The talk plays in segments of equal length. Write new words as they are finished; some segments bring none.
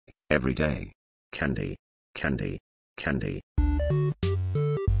every day. Candy, candy, candy.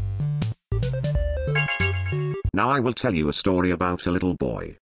 Now I will tell you a story about a little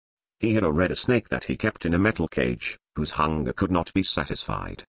boy. He had a red snake that he kept in a metal cage, whose hunger could not be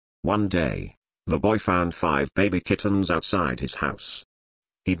satisfied. One day, the boy found 5 baby kittens outside his house.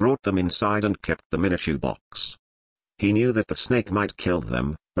 He brought them inside and kept them in a shoebox. He knew that the snake might kill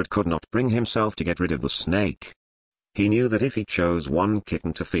them, but could not bring himself to get rid of the snake. He knew that if he chose one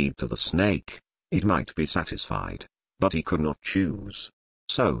kitten to feed to the snake, it might be satisfied, but he could not choose.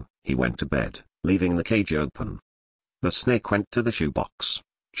 So, he went to bed, leaving the cage open. The snake went to the shoebox,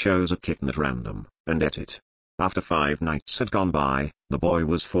 chose a kitten at random, and ate it. After 5 nights had gone by, the boy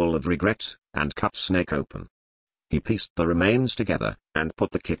was full of regret, and cut snake open. He pieced the remains together, and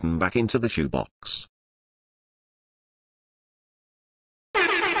put the kitten back into the shoebox.